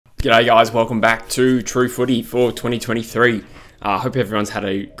G'day guys, welcome back to True Footy for 2023. I hope everyone's had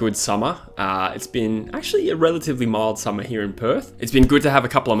a good summer. It's been actually a relatively mild summer here in Perth. It's been good to have a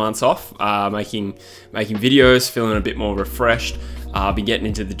couple of months off, making videos, feeling a bit more refreshed. Been getting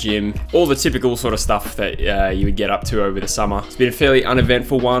into the gym, all the typical sort of stuff that you would get up to over the summer. It's been a fairly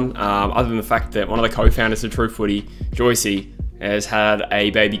uneventful one, other than the fact that one of the co-founders of True Footy, Drewzy, has had a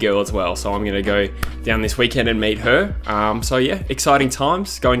baby girl as well. So I'm going to go down this weekend and meet her. So yeah, exciting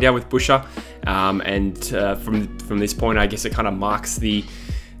times going down with Busher. From this point, I guess it kind of marks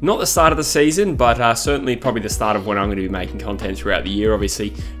not the start of the season, but certainly probably the start of when I'm going to be making content throughout the year.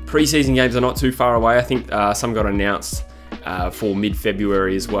 Obviously, pre-season games are not too far away. I think some got announced for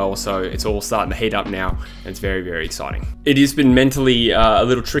mid-February as well, so it's all starting to heat up now, and it's very, very exciting. It has been mentally a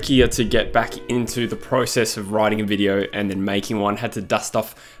little trickier to get back into the process of writing a video and then making one. Had to dust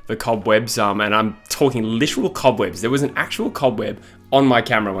off the cobwebs, and I'm talking literal cobwebs. There was an actual cobweb on my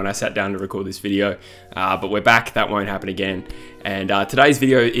camera when I sat down to record this video, but we're back. That won't happen again. And today's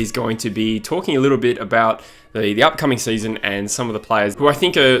video is going to be talking a little bit about the upcoming season and some of the players who I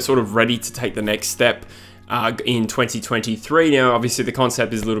think are sort of ready to take the next step in 2023. Now, obviously the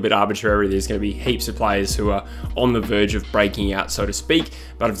concept is a little bit arbitrary. There's going to be heaps of players who are on the verge of breaking out, so to speak,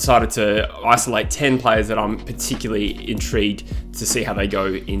 but I've decided to isolate 10 players that I'm particularly intrigued to see how they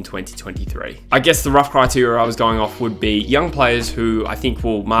go in 2023. I guess the rough criteria I was going off would be young players who I think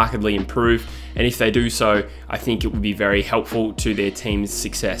will markedly improve, and if they do so, I think it would be very helpful to their team's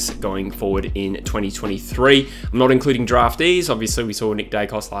success going forward in 2023. I'm not including draftees. Obviously, we saw Nick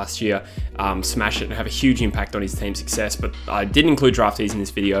Dacos last year smash it and have a huge impact on his team's success, but I did include draftees in this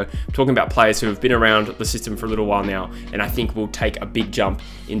video. I'm talking about players who have been around the system for a little while now, and I think will take a big jump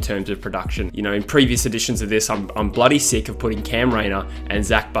in terms of production. You know, in previous editions of this, I'm bloody sick of putting Cam Rayner and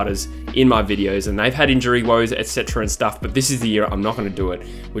Zach Butters in my videos, and they've had injury woes, etc. and stuff, but this is the year I'm not going to do it,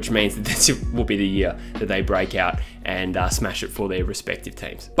 which means that this will be the year that they break out and smash it for their respective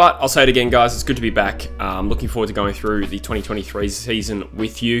teams. But I'll say it again, guys, it's good to be back. Looking forward to going through the 2023 season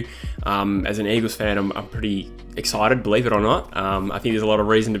with you. As an Eagles fan, I'm pretty excited, believe it or not. I think there's a lot of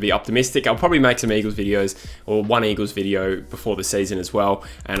reason to be optimistic. I'll probably make some Eagles videos, or one Eagles video before the season as well,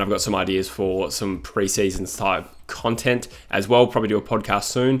 and I've got some ideas for some pre-season type content as well. Probably do a podcast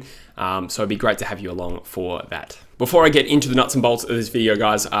soon, so it'd be great to have you along for that. Before I get into the nuts and bolts of this video,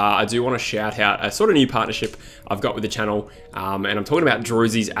 guys, I do want to shout out a sort of new partnership I've got with the channel, and I'm talking about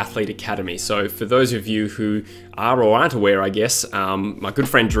Drewzy's Athlete Academy. So for those of you who are or aren't aware, I guess, my good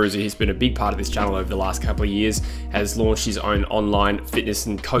friend Drewzy, who's been a big part of this channel over the last couple of years, has launched his own online fitness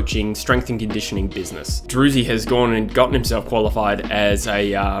and coaching, strength and conditioning business. Drewzy has gone and gotten himself qualified as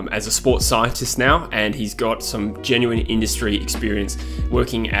a sports scientist now, and he's got some genuine industry experience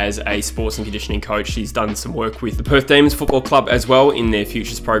working as a sports and conditioning coach. He's done some work with the Perth Demons Football Club as well in their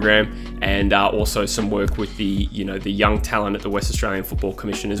Futures program, and also some work with the young talent at the West Australian Football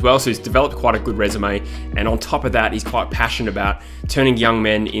Commission as well. So he's developed quite a good resume, and on top of that, he's quite passionate about turning young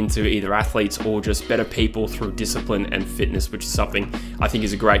men into either athletes or just better people through discipline and fitness, which is something I think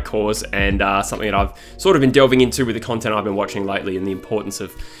is a great cause, and something that I've sort of been delving into with the content I've been watching lately, and the importance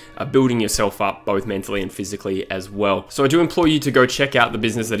of building yourself up both mentally and physically as well. So I do implore you to go check out the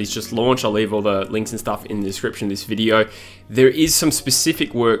business that he's just launched. I'll leave all the links and stuff in the description of this video. There is some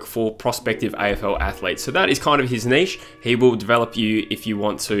specific work for prospective AFL athletes, so that is kind of his niche. He will develop you if you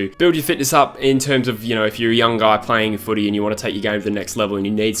want to build your fitness up in terms of, you know, if you're a young guy playing footy and you want to take your game to the next level and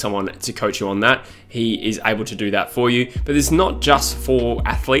you need someone to coach you on that, he is able to do that for you. But it's not just for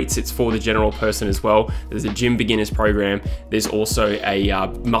athletes, it's for the general person as well. There's a gym beginners program. There's also a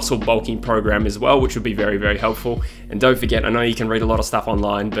muscle bulking program as well, which would be very, very helpful. And don't forget, I know you can read a lot of stuff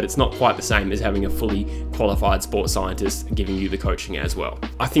online, but it's not quite the same as having a fully qualified sports scientist giving you the coaching as well.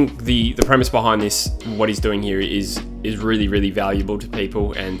 I think the premise behind this, what he's doing here, is really, really valuable to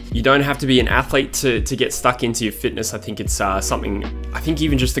people, and you don't have to be an athlete to get stuck into your fitness. I think it's something, I think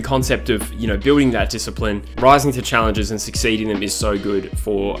even just the concept of, you know, building that discipline, rising to challenges and succeeding them is so good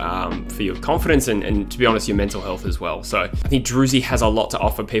for your confidence and to be honest, your mental health as well. So I think Drewzy has a lot to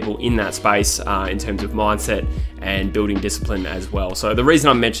offer people in that space in terms of mindset and building discipline as well. So the reason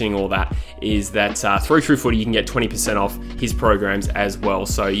I'm mentioning all that is that through True Footy, you can get 20% off his programs as well.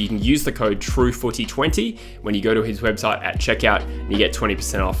 So you can use the code TRUEFOOTY20 when you go to his website at checkout, and you get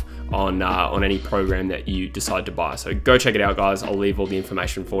 20% off on any program that you decide to buy. So go check it out, guys. I'll leave all the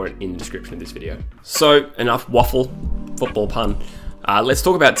information for it in the description of this video. So enough waffle, football pun. Let's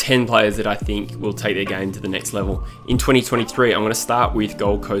talk about 10 players that I think will take their game to the next level. In 2023, I'm going to start with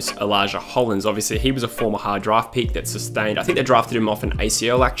Gold Coast Elijah Hollands. Obviously, he was a former high draft pick that sustained, I think they drafted him off an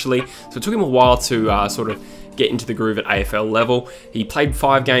ACL actually, so it took him a while to sort of get into the groove at AFL level. He played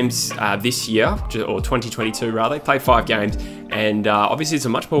 5 games this year, or 2022 rather. He played 5 games, and obviously it's a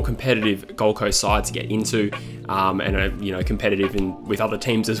much more competitive Gold Coast side to get into, and competitive with other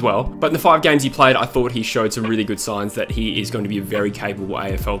teams as well. But in the 5 games he played, I thought he showed some really good signs that he is going to be a very capable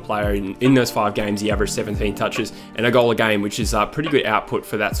AFL player. In those 5 games, he averaged 17 touches and a goal a game, which is a pretty good output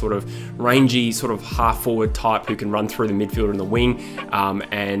for that sort of rangy, sort of half-forward type who can run through the midfielder and the wing.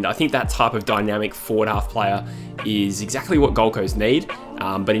 And I think that type of dynamic forward half player is exactly what Gold Coast need.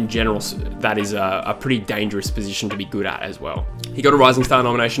 But in general, that is a pretty dangerous position to be good at as well. He got a Rising Star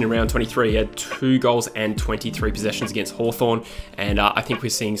nomination in round 23. He had 2 goals and 23 possessions against Hawthorn, and I think we're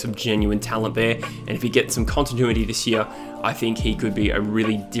seeing some genuine talent there. And if he gets some continuity this year, I think he could be a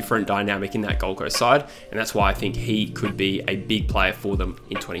really different dynamic in that Gold Coast side, and that's why I think he could be a big player for them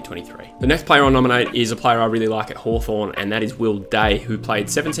in 2023. The next player I'll nominate is a player I really like at Hawthorn, and that is Will Day, who played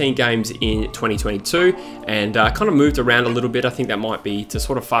 17 games in 2022 and kind of moved around a little bit. I think that might be to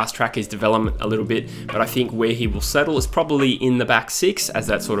sort of fast track his development a little bit, but I think where he will settle is probably in the back 6 as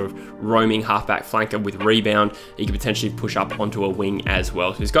that sort of roaming halfback flanker with rebound. He could potentially push up onto a wing as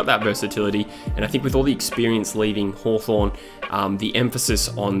well. So he's got that versatility, and I think with all the experience leaving Hawthorn, the emphasis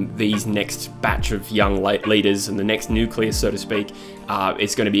on these next batch of young leaders and the next nucleus, so to speak,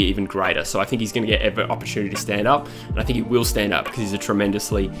 it's going to be even greater. So I think he's going to get every opportunity to stand up, and I think he will stand up because he's a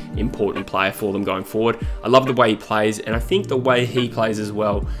tremendously important player for them going forward. I love the way he plays, and I think the way he plays as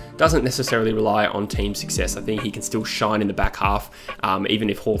well doesn't necessarily rely on team success. I think he can still shine in the back half, even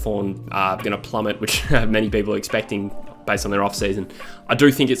if Hawthorn are going to plummet, which many people are expecting based on their off-season. I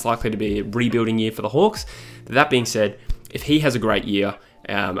do think it's likely to be a rebuilding year for the Hawks. That being said, if he has a great year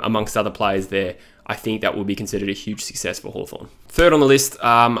amongst other players there, I think that will be considered a huge success for Hawthorn. Third on the list,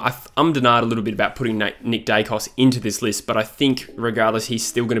 I'm denied a little bit about putting Nick Dacos into this list, but I think regardless, he's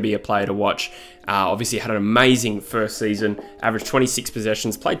still going to be a player to watch. Obviously had an amazing first season, averaged 26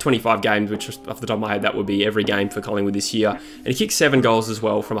 possessions, played 25 games, which off the top of my head, that would be every game for Collingwood this year. And he kicked 7 goals as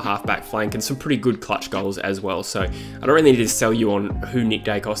well from a halfback flank and some pretty good clutch goals as well. So I don't really need to sell you on who Nick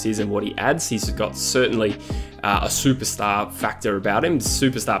Dacos is and what he adds. He's got certainly a superstar factor about him,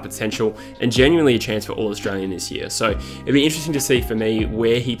 superstar potential, and genuinely a chance for All-Australian this year. So it'll be interesting to see for me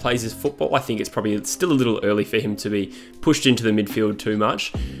where he plays his football. I think it's probably still a little early for him to be pushed into the midfield too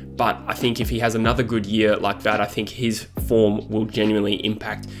much, but I think if he has another good year like that, I think his form will genuinely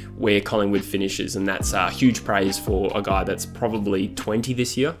impact where Collingwood finishes, and that's huge praise for a guy that's probably 20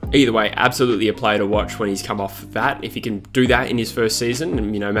 this year. Either way, absolutely a player to watch when he's come off that. If he can do that in his first season,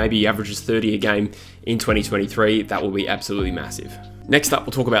 and maybe he averages 30 a game in 2023, that will be absolutely massive. Next up,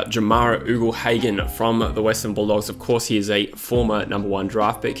 we'll talk about Jamarra Ugle-Hagan from the Western Bulldogs. Of course, he is a former #1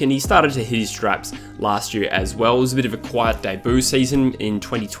 draft pick, and he started to hit his straps last year as well. It was a bit of a quiet debut season in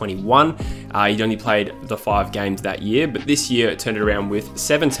 2021. He'd only played the 5 games that year, but this year it turned it around with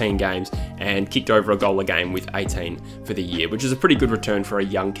 17 games and kicked over a goal a game with 18 for the year, which is a pretty good return for a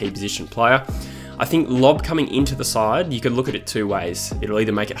young key position player. I think Lobb coming into the side, you could look at it 2 ways. It'll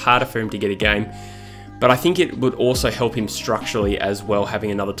either make it harder for him to get a game, but I think it would also help him structurally as well, having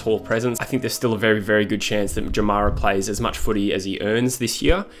another tall presence. I think there's still a very, very good chance that Jamarra plays as much footy as he earns this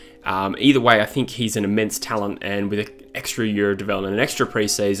year. Either way, I think he's an immense talent, and with an extra year of development, an extra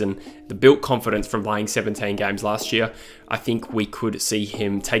preseason, the built confidence from playing 17 games last year, I think we could see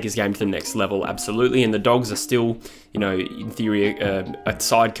him take his game to the next level, absolutely. And the Dogs are still, in theory, a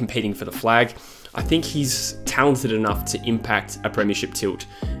side competing for the flag. I think he's talented enough to impact a premiership tilt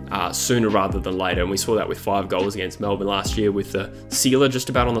sooner rather than later, and we saw that with 5 goals against Melbourne last year with the sealer just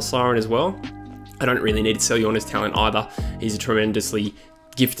about on the siren as well. I don't really need to sell you on his talent either. He's a tremendously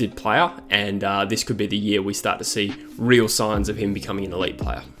gifted player, and this could be the year we start to see real signs of him becoming an elite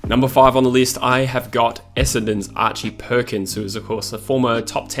player. Number 5 on the list, I have got Essendon's Archie Perkins, who is of course a former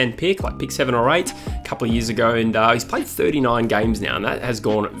top 10 pick, like pick 7 or 8 a couple of years ago, and he's played 39 games now, and that has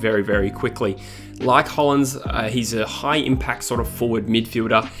gone very, very quickly. Like Hollins, he's a high impact sort of forward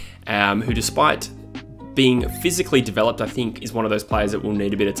midfielder who, despite being physically developed, I think is one of those players that will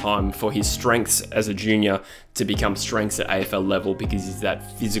need a bit of time for his strengths as a junior to become strengths at AFL level, because he's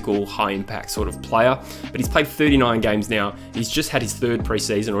that physical, high impact sort of player. But he's played 39 games now. He's just had his 3rd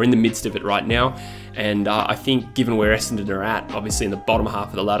preseason, or in the midst of it right now. And I think given where Essendon are at, obviously in the bottom half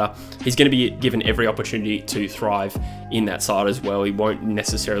of the ladder, he's going to be given every opportunity to thrive in that side as well. He won't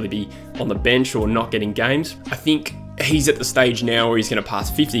necessarily be on the bench or not getting games. I think he's at the stage now where he's going to pass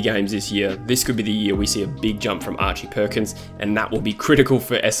 50 games this year. This could be the year we see a big jump from Archie Perkins, and that will be critical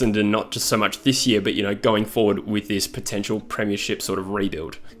for Essendon, not just so much this year, but, you know, going forward with this potential premiership sort of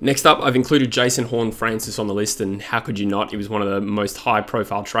rebuild. Next up, I've included Jason Horne-Francis on the list, and how could you not? He was one of the most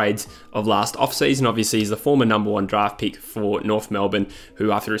high-profile trades of last off-season. Obviously, he's the former #1 draft pick for North Melbourne,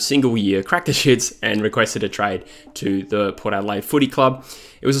 who after a single year cracked the shits and requested a trade to the Port Adelaide Footy Club.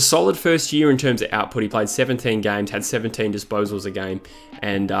 It was a solid first year in terms of output. He played 17 games, had 17 disposals a game,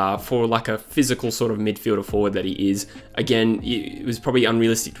 and for like a physical sort of midfielder forward that he is, again, it was probably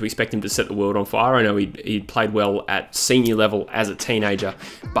unrealistic to expect him to set the world on fire. I know he played well at senior level as a teenager,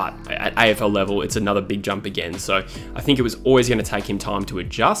 but at AFL level, it's another big jump again. So I think it was always going to take him time to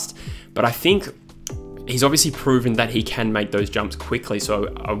adjust, but I think he's obviously proven that he can make those jumps quickly.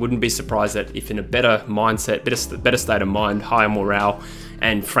 So I wouldn't be surprised that if in a better mindset, better state of mind, higher morale,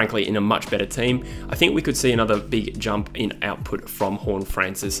 and frankly in a much better team, I think we could see another big jump in output from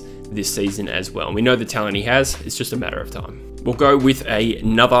Horne-Francis this season as well. We know the talent he has, it's just a matter of time. We'll go with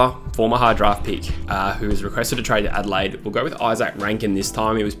another former high draft pick who has requested a trade to Adelaide. We'll go with Isaac Rankin this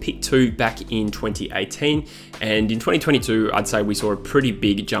time. He was pick 2 back in 2018, and in 2022, I'd say we saw a pretty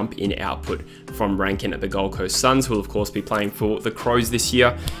big jump in output from Rankin at the Gold Coast Suns, who will of course be playing for the Crows this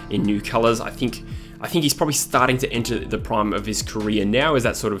year in new colours. I think he's probably starting to enter the prime of his career now as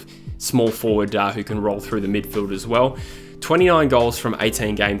that sort of small forward who can roll through the midfield as well. 29 goals from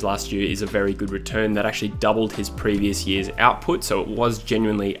 18 games last year is a very good return. That actually doubled his previous year's output, so it was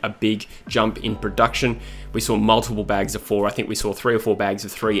genuinely a big jump in production. We saw multiple bags of 4. I think we saw 3 or 4 bags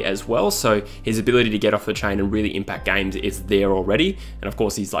of 3 as well, so his ability to get off the chain and really impact games is there already. And of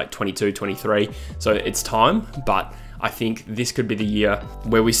course, he's like 22, 23, so it's time, but I think this could be the year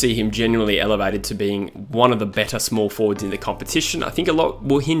where we see him genuinely elevated to being one of the better small forwards in the competition. I think a lot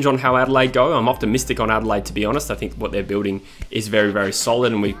will hinge on how Adelaide go. I'm optimistic on Adelaide, to be honest. I think what they're building is very, very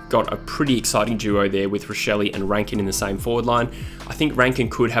solid, and we've got a pretty exciting duo there with Rochelle and Rankin in the same forward line. I think Rankin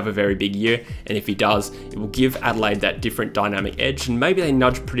could have a very big year, and if he does, it will give Adelaide that different dynamic edge, and maybe they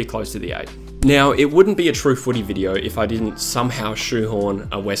nudge pretty close to the 8. Now, it wouldn't be a true footy video if I didn't somehow shoehorn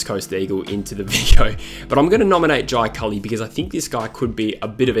a West Coast Eagle into the video, but I'm going to nominate Jai Culley because I think this guy could be a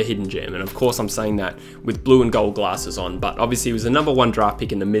bit of a hidden gem, and of course I'm saying that with blue and gold glasses on, but obviously he was the #1 draft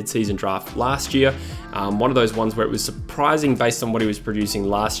pick in the mid-season draft last year. One of those ones where it was surprising based on what he was producing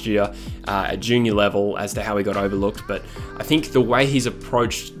last year at junior level as to how he got overlooked, but I think the way he's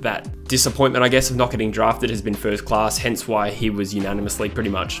approached that disappointment, I guess, of not getting drafted has been first class, hence why he was unanimously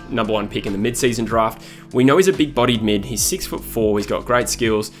pretty much #1 pick in the mid-season draft. We know he's a big-bodied mid, he's 6'4", he's got great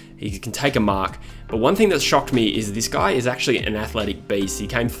skills, he can take a mark, but one thing that shocked me is this guy is actually an athletic beast. He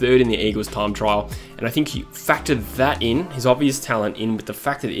came 3rd in the Eagles time trial, and I think he factored that in, his obvious talent in, with the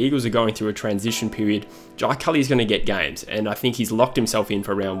fact that the Eagles are going through a transition period. Jai Culley is going to get games, and I think he's locked himself in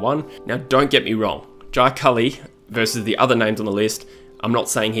for round 1. Now, don't get me wrong, Jai Culley versus the other names on the list, I'm not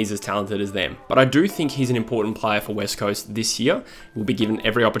saying he's as talented as them, but I do think he's an important player for West Coast this year. Will be given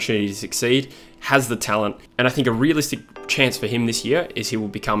every opportunity to succeed, has the talent, and I think a realistic chance for him this year is he will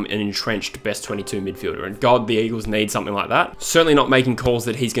become an entrenched best 22 midfielder, and God, the Eagles need something like that. Certainly not making calls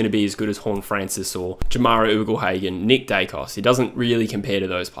that he's going to be as good as Horne-Francis or Jamara Ugle-Hagan, Nick Dacos. He doesn't really compare to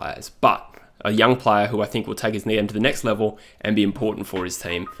those players, but a young player who I think will take his game to the next level and be important for his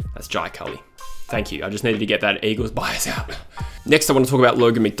team, that's Jai Culley. Thank you. I just needed to get that Eagles bias out. Next, I want to talk about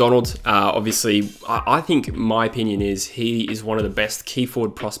Logan McDonald. Obviously, I think my opinion is he is one of the best key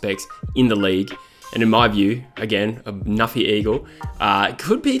forward prospects in the league. And in my view, again, a Nuffy Eagle,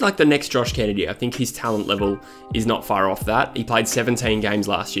 could be like the next Josh Kennedy. I think his talent level is not far off that. He played 17 games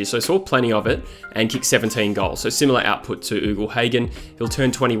last year, so saw plenty of it and kicked 17 goals. So similar output to Ugle-Hagan. He'll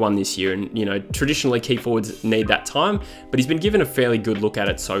turn 21 this year, and you know, traditionally key forwards need that time, but he's been given a fairly good look at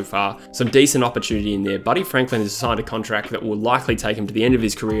it so far. Some decent opportunity in there. Buddy Franklin has signed a contract that will likely take him to the end of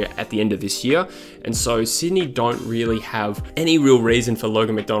his career at the end of this year, and so Sydney don't really have any real reason for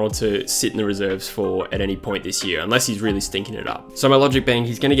Logan McDonald to sit in the reserves for at any point this year, unless he's really stinking it up. So my logic being,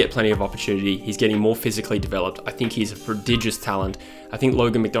 he's going to get plenty of opportunity. He's getting more physically developed. I think he's a prodigious talent. I think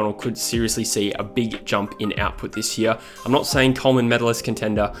Logan McDonald could seriously see a big jump in output this year. I'm not saying Coleman medalist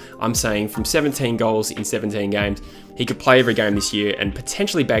contender. I'm saying from 17 goals in 17 games, he could play every game this year and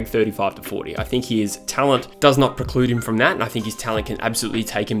potentially bag 35 to 40. I think his talent does not preclude him from that, and I think his talent can absolutely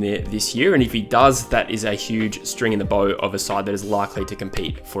take him there this year. And if he does, that is a huge string in the bow of a side that is likely to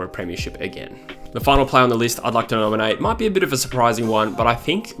compete for a premiership again. The final player on the list I'd like to nominate might be a bit of a surprising one, but I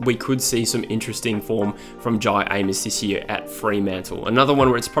think we could see some interesting form from Jai Amos this year at Fremantle. Another one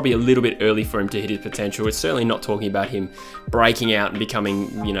where it's probably a little bit early for him to hit his potential. It's certainly not talking about him breaking out and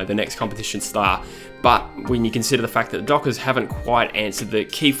becoming, you know, the next competition star. But when you consider the fact that the Dockers haven't quite answered the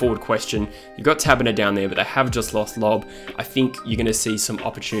key forward question, you've got Taberner down there, but they have just lost Lob. I think you're going to see some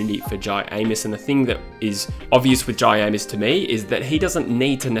opportunity for Jai Amos. And the thing that is obvious with Jai Amos to me is that he doesn't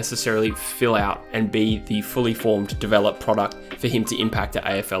need to necessarily fill out and be the fully formed, developed product for him to impact at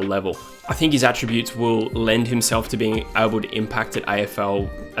AFL level. I think his attributes will lend himself to being able to impact at AFL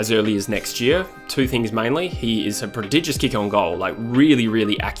as early as next year. Two things mainly. He is a prodigious kick on goal, like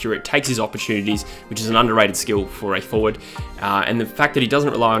really accurate, takes his opportunities, which is an underrated skill for a forward. And the fact that he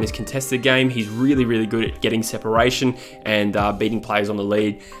doesn't rely on his contested game, he's really good at getting separation and beating players on the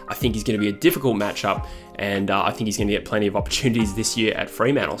lead. I think he's going to be a difficult matchup, and I think he's going to get plenty of opportunities this year at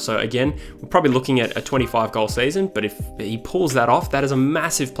Fremantle. So again, we're probably looking at a 25 goal season, but if he pulls that off, that is a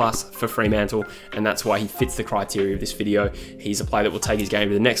massive plus for Fremantle, and that's why he fits the criteria of this video. He's a player that will take his game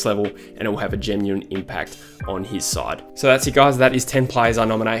to the next level, and it will have a genuine impact on his side. So that's it, guys. That is 10 players I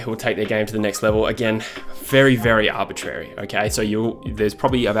nominate who will take their game to the next level. Again, very arbitrary, okay? So there's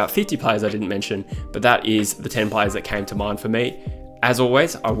probably about 50 players I didn't mention, but that is the 10 players that came to mind for me. As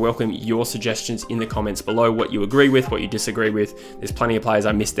always, I welcome your suggestions in the comments below, what you agree with, what you disagree with. There's plenty of players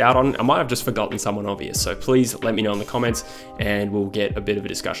I missed out on. I might have just forgotten someone obvious, so please let me know in the comments and we'll get a bit of a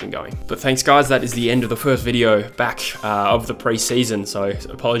discussion going. But thanks, guys. That is the end of the first video back of the pre-season, so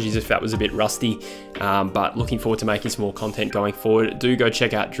apologies if that was a bit rusty, but looking forward to making some more content going forward. Do go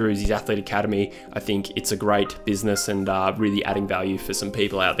check out Drewzy's Athlete Academy. I think it's a great business and really adding value for some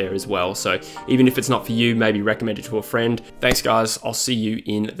people out there as well. So even if it's not for you, maybe recommend it to a friend. Thanks, guys. I'll see you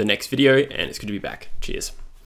in the next video, and it's good to be back. Cheers.